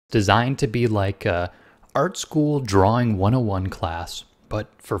designed to be like a art school drawing 101 class, but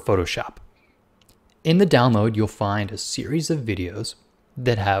for Photoshop. In the download, you'll find a series of videos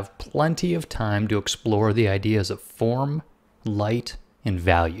that have plenty of time to explore the ideas of form, light, and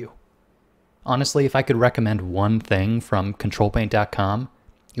value. Honestly, if I could recommend one thing from controlpaint.com,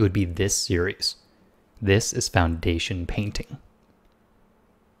 it would be this series. This is foundation painting.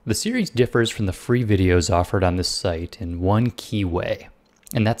 The series differs from the free videos offered on this site in one key way,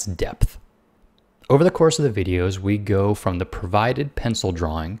 and that's depth. Over the course of the videos, we go from the provided pencil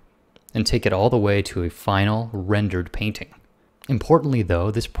drawing and take it all the way to a final rendered painting. Importantly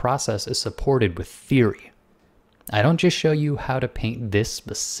though, this process is supported with theory. I don't just show you how to paint this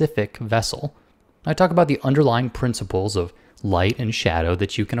specific vessel. I talk about the underlying principles of light and shadow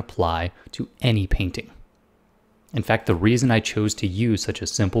that you can apply to any painting. In fact, the reason I chose to use such a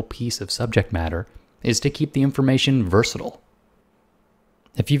simple piece of subject matter is to keep the information versatile.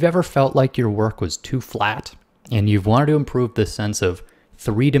 If you've ever felt like your work was too flat and you've wanted to improve the sense of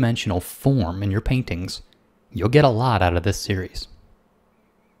three-dimensional form in your paintings, you'll get a lot out of this series.